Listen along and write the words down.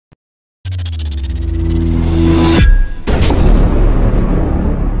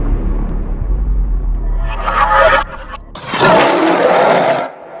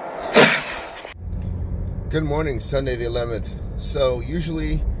morning, Sunday the 11th. So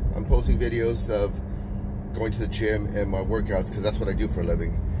usually I'm posting videos of going to the gym and my workouts because that's what I do for a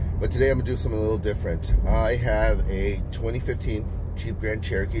living. But today I'm gonna do something a little different. I have a 2015 Jeep Grand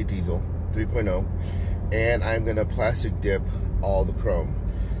Cherokee Diesel 3.0 and I'm gonna plastic dip all the chrome.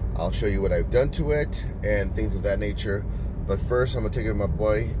 I'll show you what I've done to it and things of that nature. But first I'm gonna take it to my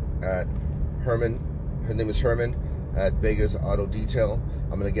boy at Herman. His name is Herman at Vegas Auto Detail.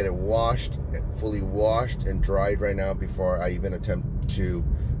 I'm gonna get it washed, fully washed and dried right now before I even attempt to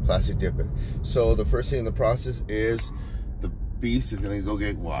plastic dip it. So the first thing in the process is the beast is gonna go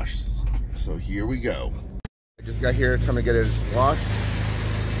get washed. So here we go. I just got here, time to get it washed.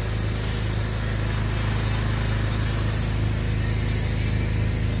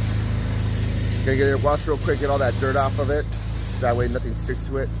 Gonna get it washed real quick, get all that dirt off of it. That way nothing sticks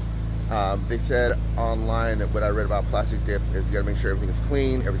to it. They said online that what I read about plastic dip is you gotta make sure everything is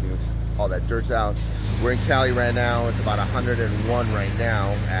clean, all that dirt's out. We're in Cali right now, it's about 101 right now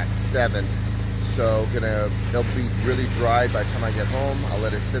at 7. So it'll be really dry by the time I get home. I'll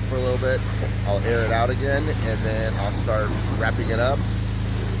let it sit for a little bit, I'll air it out again, and then I'll start wrapping it up,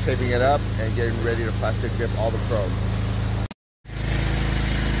 taping it up, and getting ready to plastic dip all the chrome.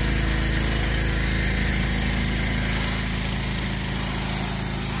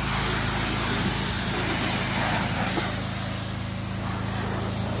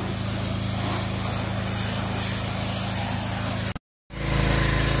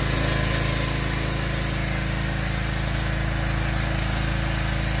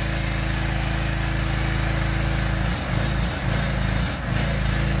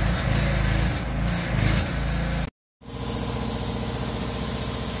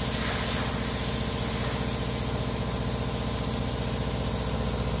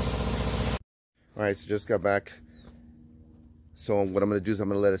 Alright, so just got back. So what I'm going to do is I'm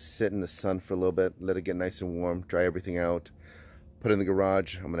going to let it sit in the sun for a little bit, let it get nice and warm, dry everything out, put it in the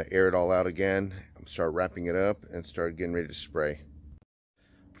garage. I'm going to air it all out again, start wrapping it up, and start getting ready to spray.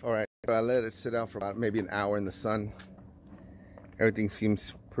 Alright, so I let it sit out for about maybe an hour in the sun. Everything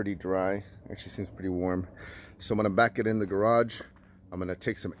seems pretty dry, actually seems pretty warm. So I'm going to back it in the garage. I'm going to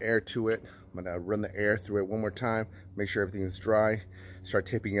take some air to it. I'm going to run the air through it one more time, make sure everything is dry, start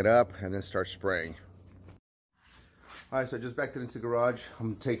taping it up, and then start spraying. All right, so I just backed it into the garage. I'm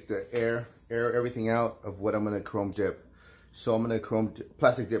going to take the air everything out of what I'm going to chrome dip. So I'm going to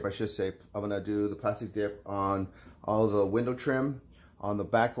plastic dip, I should say. I'm going to do the plastic dip on all the window trim, on the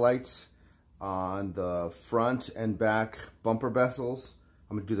back lights, on the front and back bumper bezels.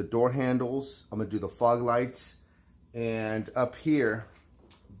 I'm going to do the door handles. I'm going to do the fog lights. And up here,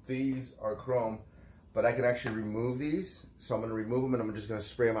 these are chrome, but I can actually remove these. So I'm going to remove them and I'm just going to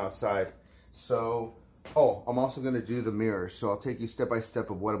spray them outside. So, oh, I'm also going to do the mirrors. So I'll take you step by step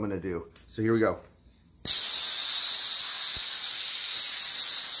of what I'm going to do. So here we go.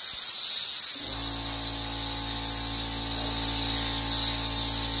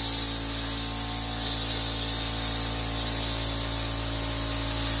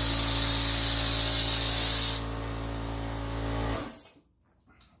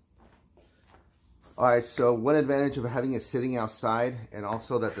 Alright, so one advantage of having it sitting outside and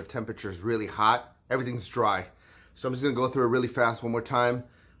also that the temperature is really hot, everything's dry. So I'm just going to go through it really fast one more time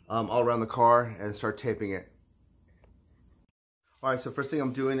all around the car and start taping it. Alright, so first thing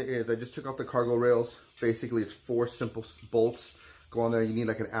I'm doing is I just took off the cargo rails. Basically it's 4 simple bolts. Go on there, you need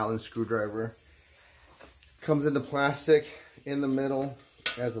like an Allen screwdriver. Comes in the plastic in the middle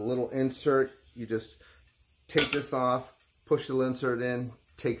as a little insert. You just take this off, push the insert in,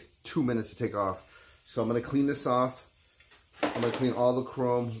 takes 2 minutes to take off. So I'm going to clean this off. I'm going to clean all the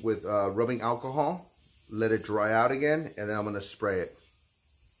chrome with rubbing alcohol. Let it dry out again, and then I'm going to spray it.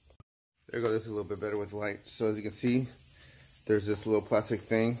 There you go. This is a little bit better with light. So as you can see, there's this little plastic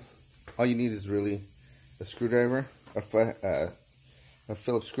thing. All you need is really a screwdriver, a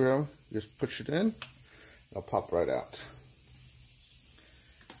Phillips screwdriver. You just push it in. It'll pop right out.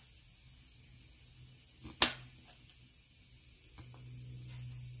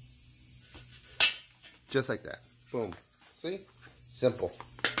 Just like that. Boom. See? Simple.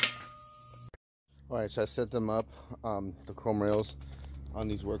 Alright, so I set them up, the chrome rails on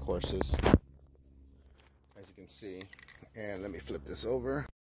these workhorses, as you can see. And let me flip this over.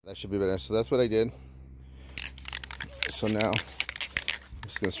 That should be better. So that's what I did. So now, I'm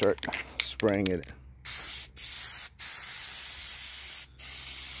just going to start spraying it.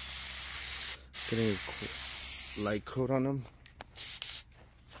 Getting a light coat on them.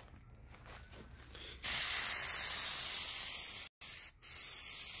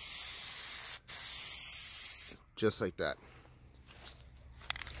 Just like that.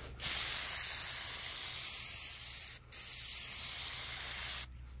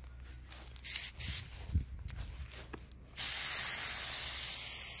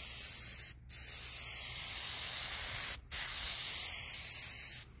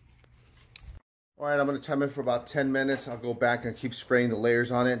 All right, I'm gonna time it for about 10 minutes. I'll go back and keep spraying the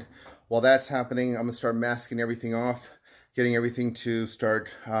layers on it. While that's happening, I'm gonna start masking everything off, getting everything to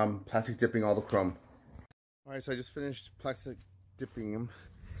start plastic dipping all the chrome. All right, so I just finished plastic dipping them.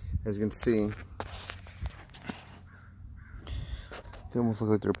 As you can see, they almost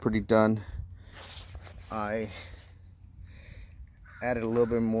look like they're pretty done. I added a little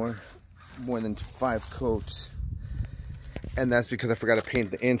bit more than 5 coats. And that's because I forgot to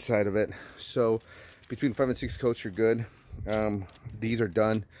paint the inside of it. So between 5 and 6 coats, you're good. These are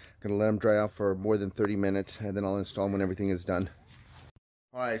done. Gonna let them dry out for more than 30 minutes, and then I'll install them when everything is done.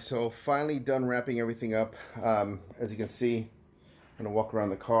 All right, so finally done wrapping everything up. As you can see, I'm gonna walk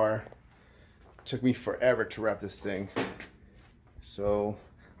around the car. It took me forever to wrap this thing. So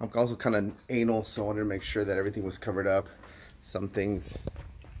I'm also kind of anal, so I wanted to make sure that everything was covered up. Some things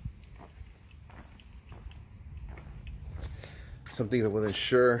I wasn't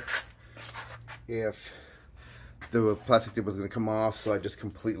sure if the plastic tip was going to come off, so I just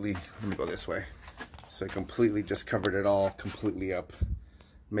completely, let me go this way. So I completely just covered it all completely up.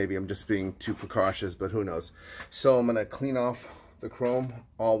 Maybe I'm just being too precautious, but who knows. So I'm going to clean off the chrome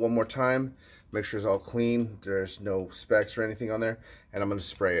all one more time, make sure it's all clean, there's no specks or anything on there, and I'm going to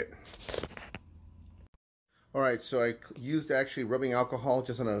spray it. All right, so I used actually rubbing alcohol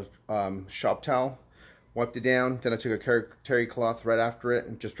just on a shop towel. Wiped it down, then I took a terry cloth right after it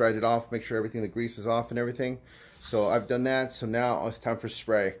and just dried it off, make sure everything, the grease is off and everything. So I've done that, so now it's time for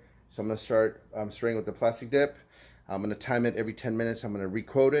spray. So I'm gonna start spraying with the plastic dip. I'm gonna time it every 10 minutes, I'm gonna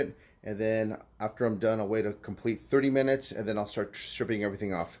re-coat it, and then after I'm done, I'll wait a complete 30 minutes, and then I'll start stripping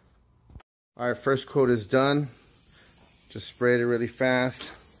everything off. All right, first coat is done. Just sprayed it really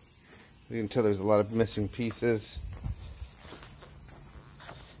fast. You can tell there's a lot of missing pieces.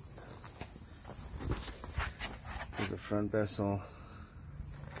 The front bezel,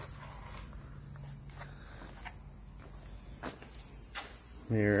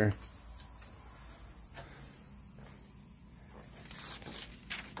 mirror,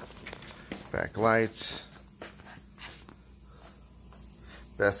 back lights,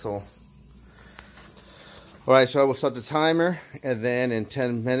 bezel. All right, so I will start the timer, and then in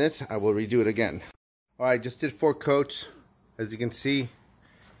 10 minutes I will redo it again. All right, just did 4 coats. As you can see,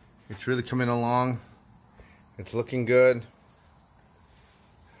 it's really coming along. It's looking good.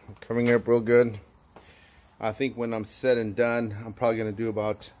 Coming up real good. I think when I'm said and done, I'm probably going to do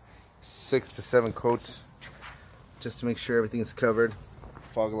about 6 to 7 coats just to make sure everything is covered.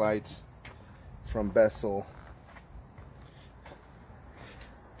 Fog lights from bezel.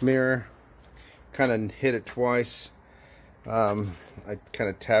 Mirror. Kind of hit it twice. I kind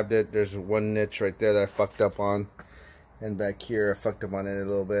of tabbed it. There's one niche right there that I fucked up on. And back here I fucked up on it a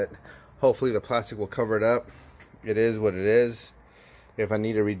little bit. Hopefully the plastic will cover it up. It is what it is. If I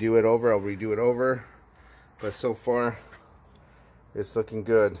need to redo it over, I'll redo it over. But so far, it's looking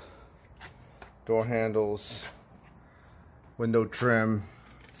good. Door handles, window trim,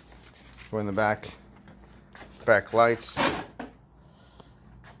 go in the back lights,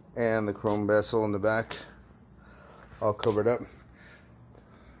 and the chrome bezel in the back, all covered up.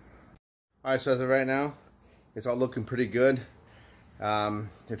 Alright, so as of right now, it's all looking pretty good.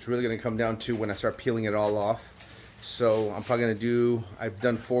 It's really going to come down to when I start peeling it all off. So I'm probably going to do, I've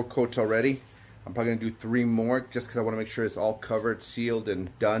done 4 coats already. I'm probably going to do 3 more just because I want to make sure it's all covered, sealed, and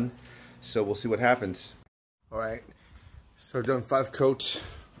done. So we'll see what happens. Alright, so I've done 5 coats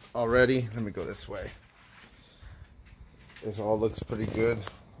already. Let me go this way. This all looks pretty good.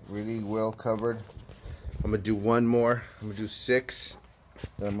 Really well covered. I'm going to do 1 more. I'm going to do 6.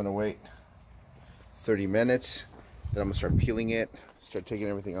 Then I'm going to wait 30 minutes. Then I'm going to start peeling it. Start taking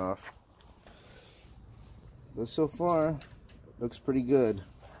everything off. But so far, it looks pretty good.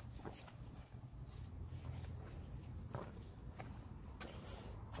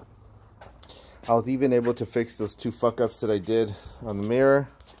 I was even able to fix those 2 fuck-ups that I did on the mirror.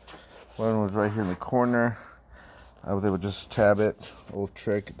 One was right here in the corner. I was able to just tab it. Old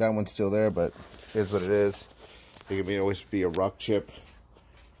trick. That one's still there, but it is what it is. It can always be a rock chip.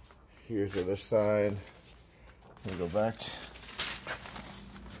 Here's the other side. Let me go back.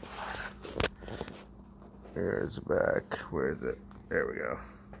 There's the back. Where is it? There we go.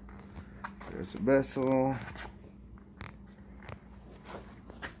 There's the bezel.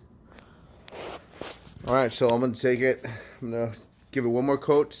 Alright, so I'm going to take it. I'm going to give it 1 more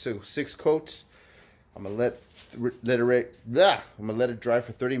coat, so 6 coats. I'm going to let it dry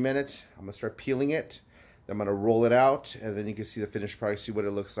for 30 minutes. I'm going to start peeling it. Then I'm going to roll it out, and then you can see the finished product, see what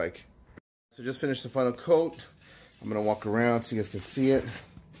it looks like. So just finished the final coat. I'm going to walk around so you guys can see it.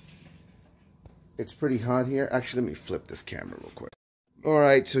 It's pretty hot here. Actually, let me flip this camera real quick. All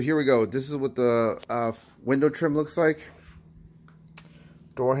right, so here we go. This is what the window trim looks like.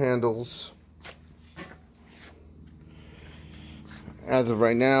 Door handles. As of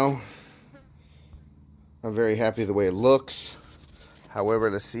right now, I'm very happy the way it looks. However,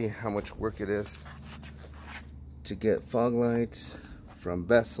 let's see how much work it is to get fog lights from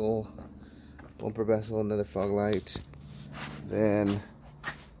Bezel, bumper bezel, another fog light. Then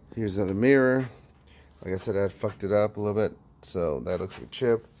here's another mirror. Like I said, I fucked it up a little bit, so that looks like a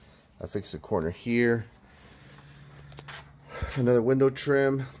chip. I fixed the corner here. Another window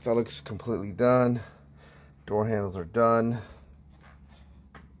trim. That looks completely done. Door handles are done.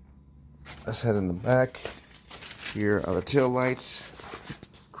 Let's head in the back. Here are the tail lights.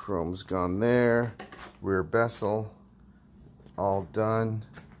 Chrome's gone there. Rear bezel. All done.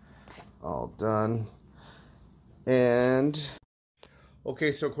 All done. And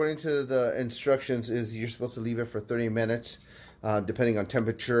okay, so according to the instructions is you're supposed to leave it for 30 minutes depending on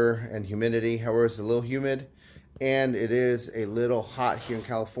temperature and humidity. However, it's a little humid and it is a little hot here in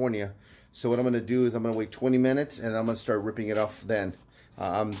California. So what I'm going to do is I'm going to wait 20 minutes and I'm going to start ripping it off then.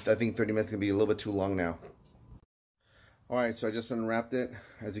 I think 30 minutes is going to be a little bit too long now. Alright, so I just unwrapped it.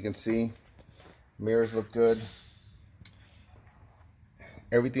 As you can see, mirrors look good.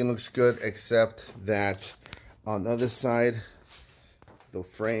 Everything looks good except that on the other side, the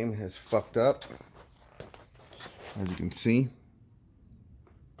frame is fucked up, as you can see.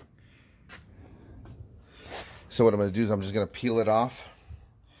 So what I'm going to do is I'm just going to peel it off,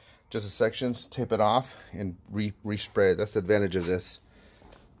 just the sections, tape it off, and respray it. That's the advantage of this,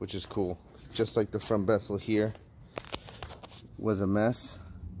 which is cool. Just like the front bezel here was a mess,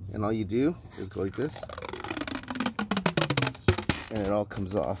 and all you do is go like this and it all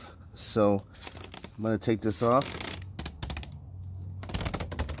comes off. So I'm going to take this off,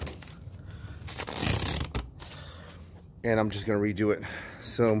 and I'm just going to redo it.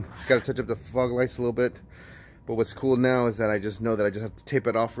 So got to touch up the fog lights a little bit, but what's cool now is that I just know that I just have to tape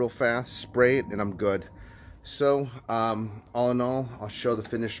it off real fast, spray it, and I'm good. So all in all, I'll show the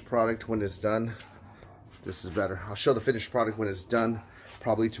finished product when it's done. This is better. I'll show the finished product when it's done,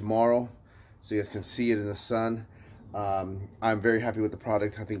 probably tomorrow, so you guys can see it in the sun. I'm very happy with the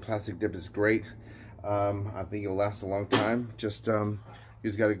product. I think plastic dip is great. I think it'll last a long time. Just you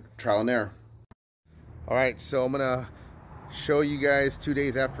just gotta trial and error. All right, so I'm gonna show you guys 2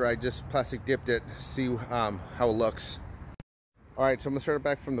 days after I just plastic dipped it, see how it looks. All right, so I'm gonna start it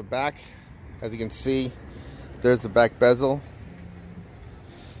back from the back. As you can see, there's the back bezel.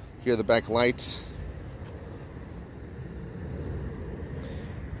 Here are the back lights.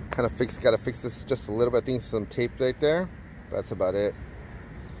 Gotta fix this just a little bit. I think some tape right there. That's about it.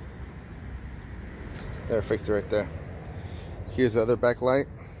 There, fixed it right there. Here's the other back light.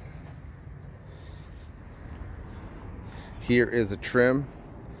 Here is the trim.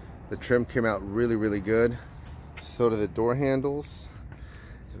 The trim came out really, really good. So do the door handles.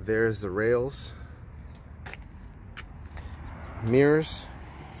 There's the rails. Mirrors.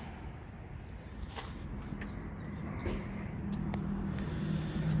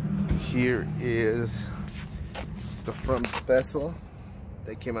 Here is the front bezel.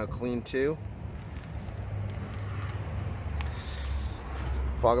 They came out clean too.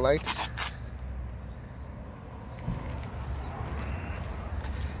 Fog lights.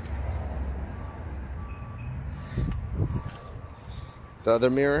 The other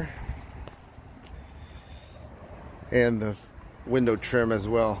mirror. And the window trim as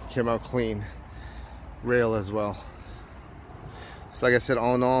well. Came out clean. Rail as well. So like I said,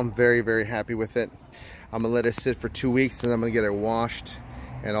 all in all, I'm very, very happy with it. I'm gonna let it sit for 2 weeks and I'm gonna get it washed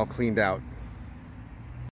and all cleaned out.